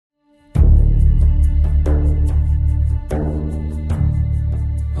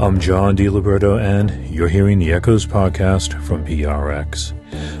I'm John DiLiberto, and you're hearing the Echoes podcast from PRX.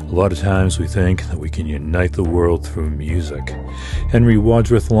 A lot of times we think that we can unite the world through music. Henry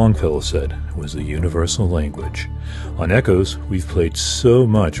Wadsworth Longfellow said it was the universal language. On Echoes, we've played so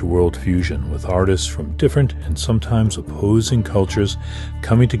much world fusion with artists from different and sometimes opposing cultures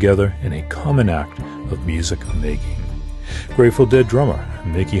coming together in a common act of music making. Grateful Dead drummer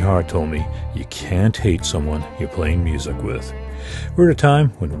Mickey Hart told me, "You can't hate someone you're playing music with." We're at a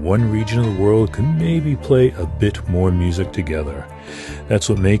time when one region of the world can maybe play a bit more music together. That's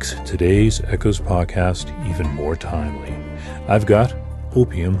what makes today's Echoes podcast even more timely. I've got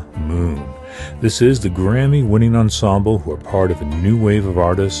Opium Moon. This is the Grammy-winning ensemble who are part of a new wave of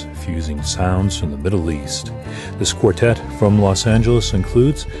artists fusing sounds from the Middle East. This quartet from Los Angeles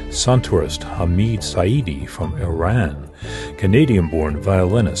includes santurist Hamid Saidi from Iran, Canadian-born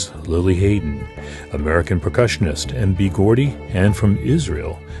violinist Lily Hayden, American percussionist M.B. Gordy, and from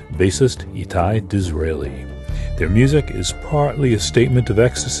Israel, bassist Itai Disraeli. Their music is partly a statement of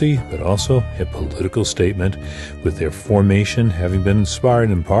ecstasy, but also a political statement, with their formation having been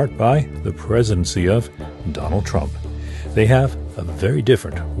inspired in part by the presidency of Donald Trump. They have a very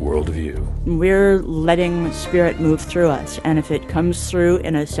different worldview. We're letting spirit move through us, and if it comes through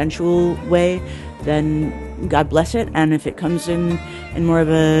in a sensual way, then God bless it, and if it comes in more of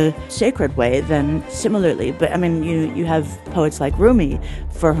a sacred way, then similarly. But I mean, you have poets like Rumi,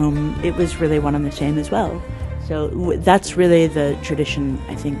 for whom it was really one and the same as well. So that's really the tradition,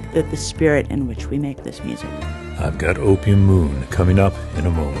 I think, that the spirit in which we make this music. I've got Opium Moon coming up in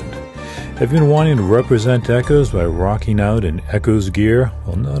a moment. Have you been wanting to represent Echoes by rocking out in Echoes gear?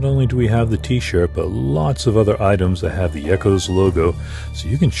 Well, not only do we have the t-shirt, but lots of other items that have the Echoes logo, so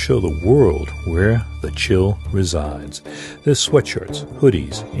you can show the world where the chill resides. There's sweatshirts,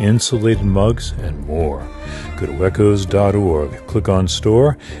 hoodies, insulated mugs, and more. Go to echoes.org, click on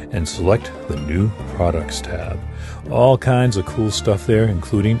store, and select the new products tab. All kinds of cool stuff there,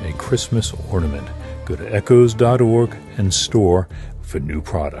 including a Christmas ornament. Go to echoes.org and store for new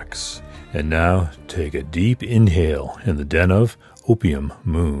products. And now, take a deep inhale in the den of Opium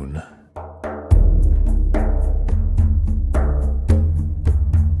Moon.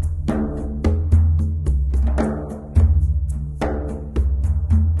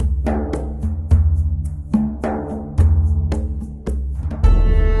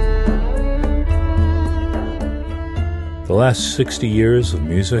 The last 60 years of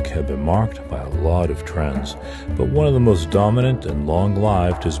music have been marked by a lot of trends, but one of the most dominant and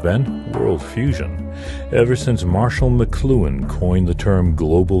long-lived has been world fusion. Ever since Marshall McLuhan coined the term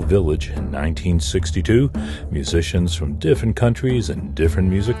global village in 1962, musicians from different countries and different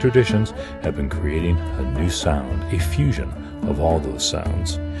music traditions have been creating a new sound, a fusion of all those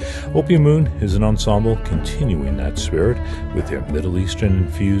sounds. Opium Moon is an ensemble continuing that spirit with their Middle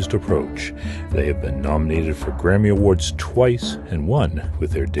Eastern-infused approach. They have been nominated for Grammy Awards twice and won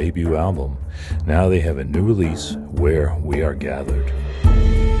with their debut album. Now they have a new release, Where We Are Gathered.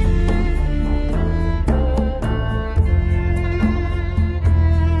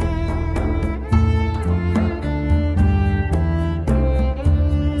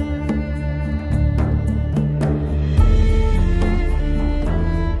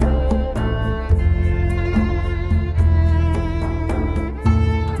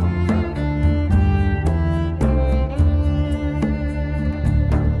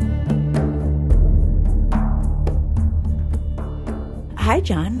 Hi,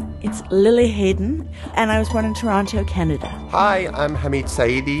 John. It's Lily Hayden, and I was born in Toronto, Canada. Hi, I'm Hamid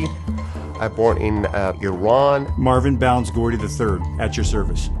Saidi. I'm born in Iran. Marvin Bounds Gordy III, at your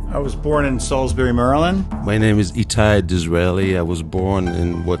service. I was born in Salisbury, Maryland. My name is Itai Disraeli. I was born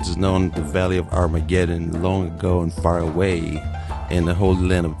in what is known the Valley of Armageddon, long ago and far away, in the Holy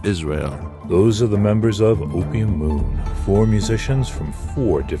Land of Israel. Those are the members of Opium Moon, 4 musicians from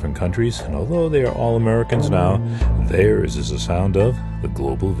 4 different countries, and although they are all Americans now, theirs is the sound of the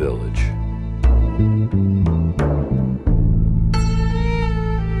global village.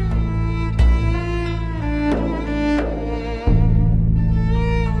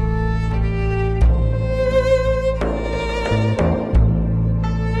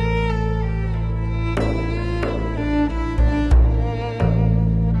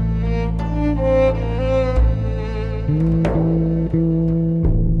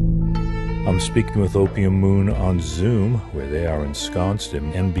 I'm speaking with Opium Moon on Zoom, where they are ensconced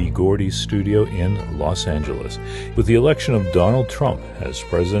in M.B. Gordy's studio in Los Angeles. With the election of Donald Trump as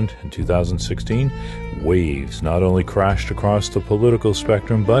president in 2016, waves not only crashed across the political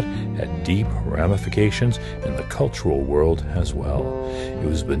spectrum, but had deep ramifications in the cultural world as well. It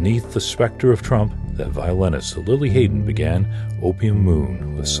was beneath the specter of Trump that violinist Lily Hayden began Opium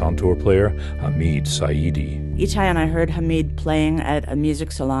Moon with Santoor player Hamid Saidi. Itai and I heard Hamid playing at a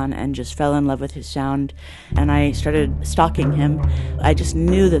music salon and just fell in love with his sound, and I started stalking him. I just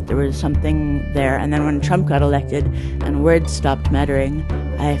knew that there was something there, and then when Trump got elected and words stopped mattering,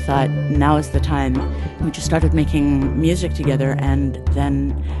 I thought, now is the time. We just started making music together, and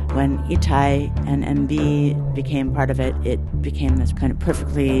then when Itai and MB became part of it, it became this kind of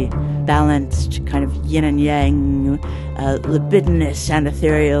perfectly balanced, kind of yin and yang, libidinous and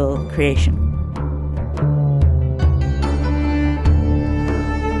ethereal creation.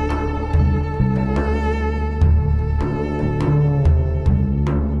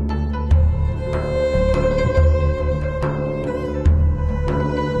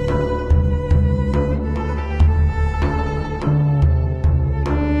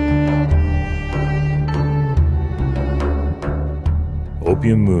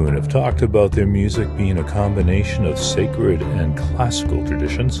 Opium Moon have talked about their music being a combination of sacred and classical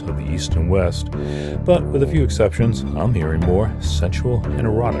traditions of the East and West, but with a few exceptions, I'm hearing more sensual and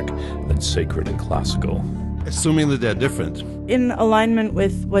erotic than sacred and classical. Assuming that they're different. In alignment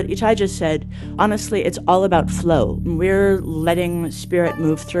with what Itai just said, honestly, it's all about flow. We're letting spirit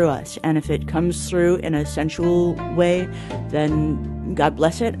move through us, and if it comes through in a sensual way, then God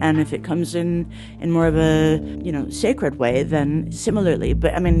bless it, and if it comes in more of a, sacred way, then similarly.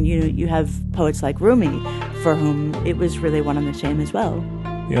 But I mean, you have poets like Rumi, for whom it was really one and the same as well.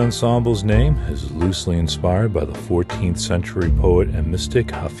 The ensemble's name is loosely inspired by the 14th century poet and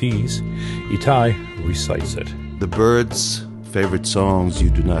mystic Hafiz. Itai recites it. The birds' favorite songs you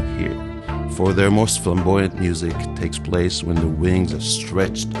do not hear, for their most flamboyant music takes place when the wings are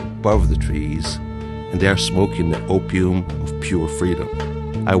stretched above the trees and they are smoking the opium of pure freedom.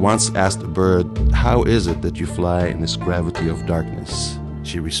 I once asked a bird, "How is it that you fly in this gravity of darkness?"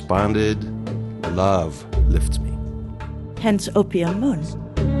 She responded, "Love lifts me." Hence Opium Moon.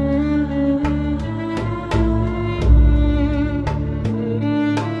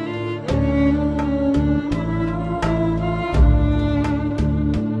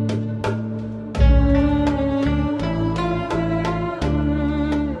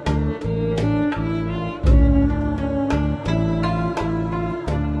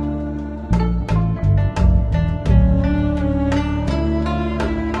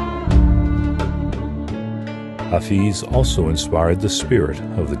 Hafiz also inspired the spirit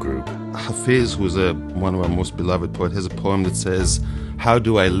of the group. Hafiz, who's one of our most beloved poets, has a poem that says, "How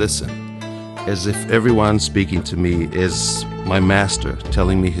do I listen? As if everyone speaking to me is my master,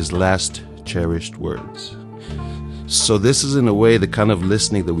 telling me his last cherished words." So this is in a way the kind of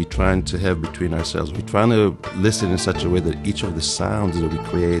listening that we're trying to have between ourselves. We're trying to listen in such a way that each of the sounds that we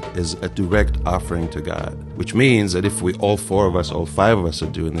create is a direct offering to God, which means that if we, all four of us, all five of us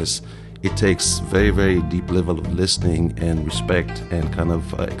are doing this, it takes very, very deep level of listening and respect and kind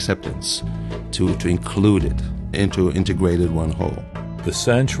of acceptance to include it into integrated one whole. The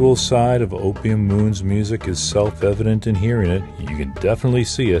sensual side of Opium Moon's music is self-evident in hearing it. You can definitely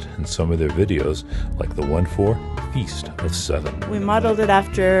see it in some of their videos, like the one for Feast of Seven. We modeled it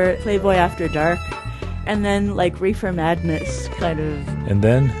after Playboy After Dark, and then like Reefer Madness, kind of. And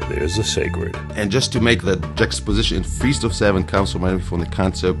then there's the sacred. And just to make that juxtaposition, Feast of Seven comes from the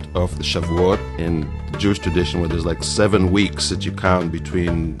concept of the Shavuot in the Jewish tradition, where there's like 7 weeks that you count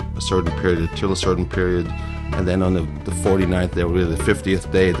between a certain period till a certain period. And then on the 49th day, or really the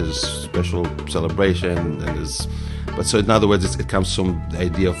 50th day, there's a special celebration. And but so in other words, it comes from the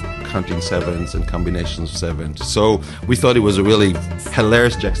idea of counting sevens and combinations of sevens. So we thought it was a really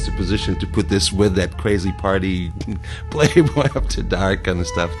hilarious juxtaposition to put this with that crazy party Playboy After Dark kind of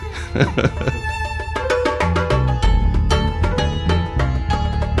stuff.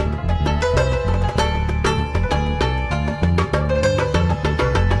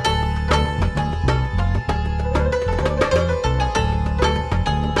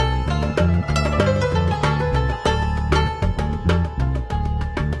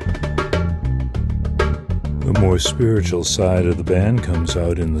 The more spiritual side of the band comes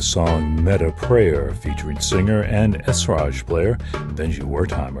out in the song Meta Prayer, featuring singer and Esraj player Benji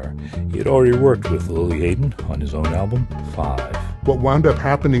Wertheimer. He had already worked with Lily Hayden on his own album, 5. What wound up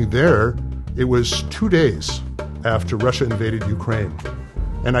happening there, it was 2 days after Russia invaded Ukraine.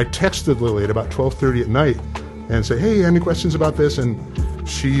 And I texted Lily at about 12:30 at night and said, "Hey, any questions about this?" And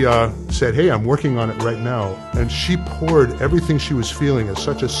she said, "Hey, I'm working on it right now." And she poured everything she was feeling as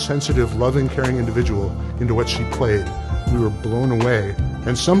such a sensitive, loving, caring individual into what she played. We were blown away.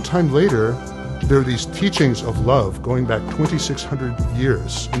 And sometime later, There are these teachings of love going back 2,600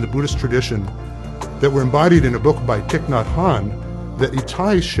 years in the Buddhist tradition that were embodied in a book by Thich Nhat Hanh that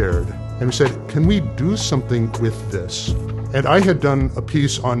Itai shared. And we said, can we do something with this? And I had done a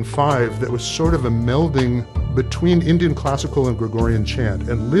piece on 5 that was sort of a melding between Indian classical and Gregorian chant.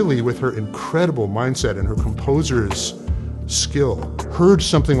 And Lily, with her incredible mindset and her composer's skill, heard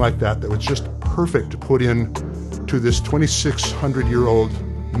something like that was just perfect to put in to this 2,600-year-old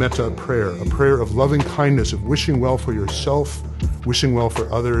metta prayer, a prayer of loving kindness, of wishing well for yourself, wishing well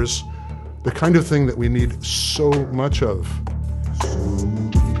for others, the kind of thing that we need so much of.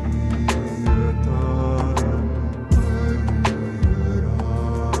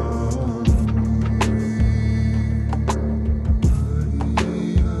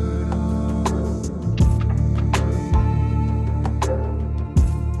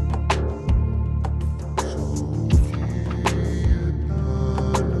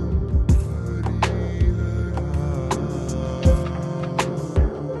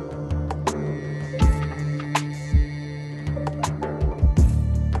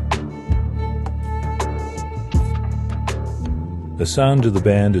 The sound of the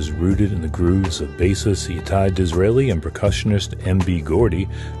band is rooted in the grooves of bassist Itai Disraeli and percussionist M.B. Gordy,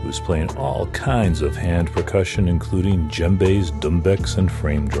 who's playing all kinds of hand percussion, including djembes, dumbeks, and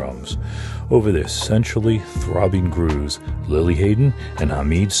frame drums. Over their sensually throbbing grooves, Lily Hayden and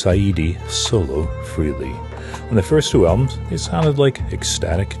Hamid Saidi solo freely. On the first 2 albums, they sounded like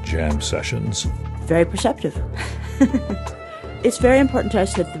ecstatic jam sessions. Very perceptive. It's very important to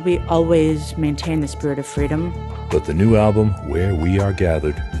us that we always maintain the spirit of freedom. But the new album, Where We Are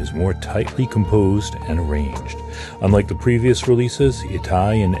Gathered, is more tightly composed and arranged. Unlike the previous releases,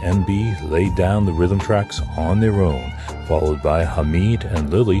 Itai and MB laid down the rhythm tracks on their own, followed by Hamid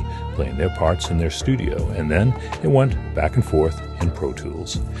and Lily playing their parts in their studio, and then it went back and forth in Pro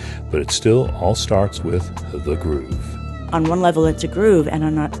Tools. But it still all starts with the groove. On one level, it's a groove, and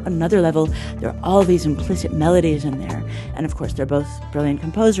on another level, there are all these implicit melodies in there. And of course, they're both brilliant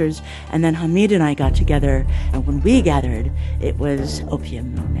composers. And then Hamid and I got together, and when we gathered, it was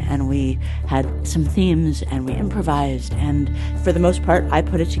Opium. And we had some themes, and we improvised. And for the most part, I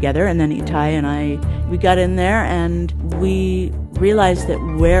put it together, and then Itai and we got in there, and we realized that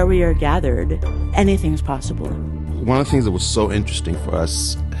where we are gathered, anything's possible. One of the things that was so interesting for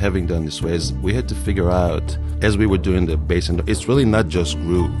us, having done this way, is we had to figure out, as we were doing the bass, and it's really not just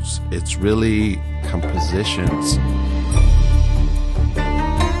grooves, it's really compositions.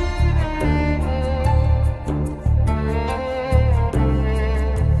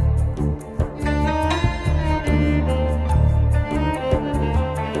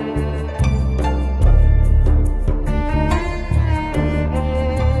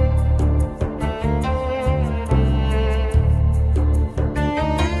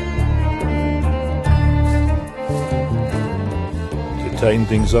 Tighten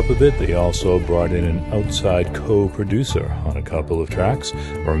things up a bit, they also brought in an outside co-producer on a couple of tracks,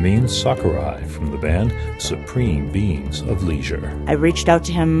 Ramin Sakurai from the band Supreme Beings of Leisure. I reached out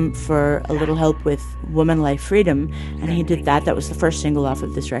to him for a little help with Woman Life Freedom, and he did that. That was the first single off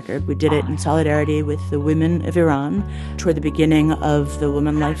of this record. We did it in solidarity with the women of Iran toward the beginning of the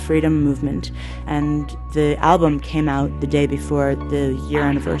Woman Life Freedom movement, and the album came out the day before the year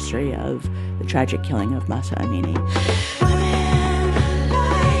anniversary of the tragic killing of Mahsa Amini.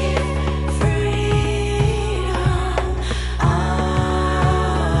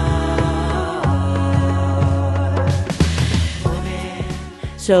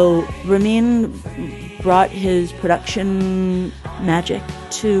 So Ramin brought his production magic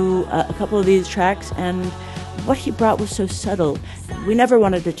to a couple of these tracks, and what he brought was so subtle. We never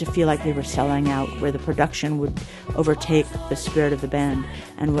wanted it to feel like we were selling out, where the production would overtake the spirit of the band.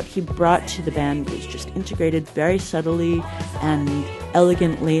 And what he brought to the band was just integrated very subtly and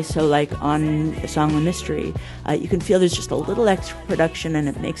elegantly. So like on a song, The Mystery, you can feel there's just a little extra production, and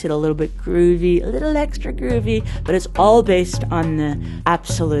it makes it a little bit groovy, a little extra groovy, but it's all based on the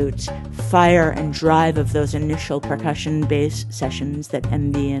absolute fire and drive of those initial percussion bass sessions that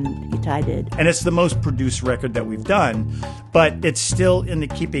MB and Itai did. And it's the most produced record that we've done, but it's still in the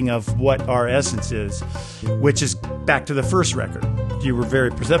keeping of what our essence is, which is back to the first record. You were very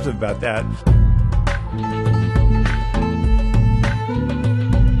perceptive about that.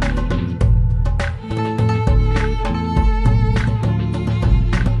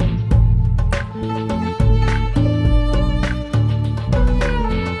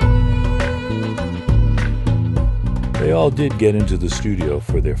 They all did get into the studio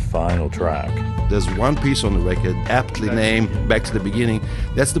for their final track. There's one piece on the record aptly named back to the beginning,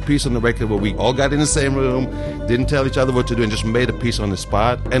 that's the piece on the record where we all got in the same room, didn't tell each other what to do, and just made a piece on the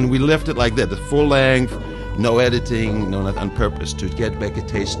spot. And we left it like that, the full length, no editing, no, not on purpose, to get back a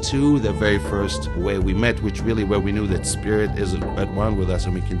taste to the very first way we met, which really where we knew that Spirit is at one with us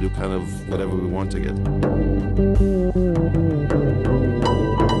and we can do kind of whatever we want together.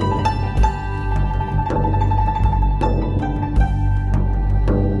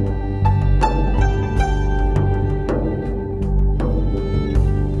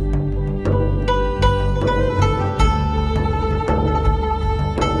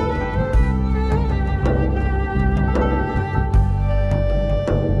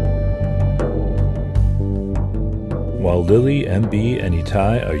 While Lily, MB, and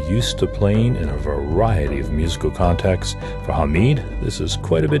Itai are used to playing in a variety of musical contexts, for Hamid, this is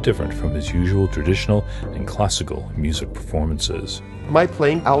quite a bit different from his usual traditional and classical music performances. My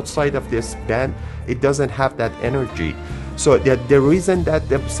playing outside of this band, it doesn't have that energy. So the reason that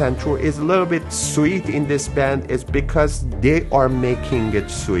the Santur is a little bit sweet in this band is because they are making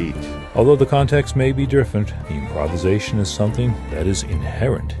it sweet. Although the context may be different, the improvisation is something that is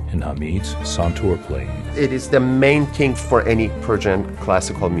inherent in Hamid's Santur playing. It is the main thing for any Persian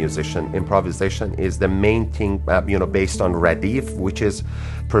classical musician. Improvisation is the main thing, based on Radif, which is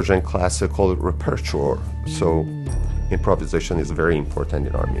Persian classical repertoire. So improvisation is very important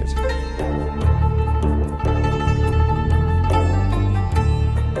in our music.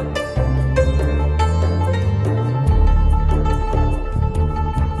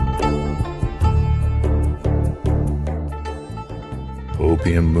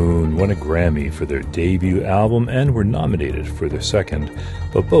 Opium Moon won a Grammy for their debut album and were nominated for their second,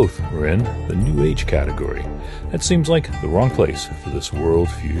 but both were in the New Age category. That seems like the wrong place for this world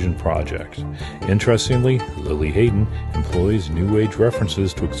fusion project. Interestingly, Lily Hayden employs New Age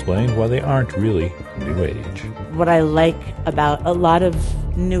references to explain why they aren't really New Age. What I like about a lot of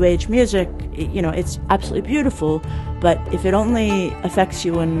New Age music, it's absolutely beautiful, but if it only affects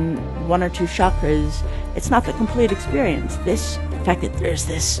you in one or two chakras, it's not the complete experience. The fact that there's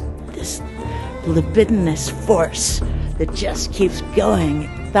this libidinous force that just keeps going,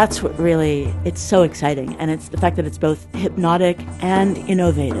 that's what really, it's so exciting. And it's the fact that it's both hypnotic and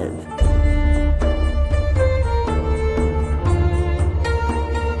innovative.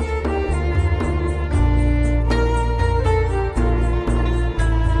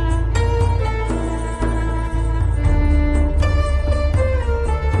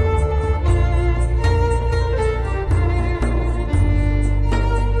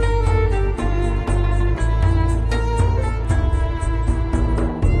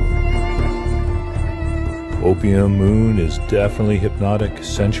 Opium Moon is definitely hypnotic,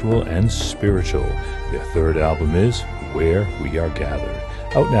 sensual, and spiritual. Their third album is Where We Are Gathered,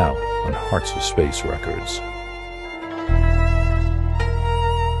 out now on Hearts of Space Records.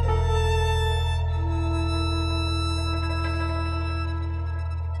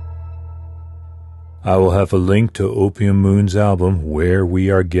 I will have a link to Opium Moon's album, Where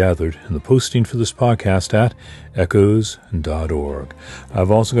We Are Gathered, in the posting for this podcast at echoes.org. I've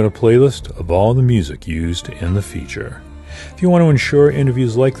also got a playlist of all the music used in the feature. If you want to ensure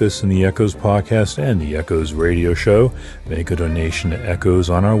interviews like this in the Echoes podcast and the Echoes radio show, make a donation to Echoes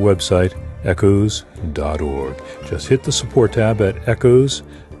on our website, echoes.org. Just hit the support tab at echoes,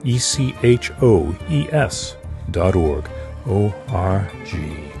 ECHOES.org,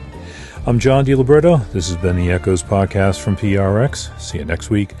 O-R-G. I'm John DiLiberto. This has been the Echoes podcast from PRX. See you next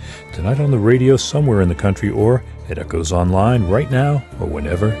week, tonight on the radio somewhere in the country, or at Echoes Online right now or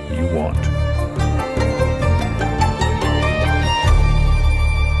whenever you want.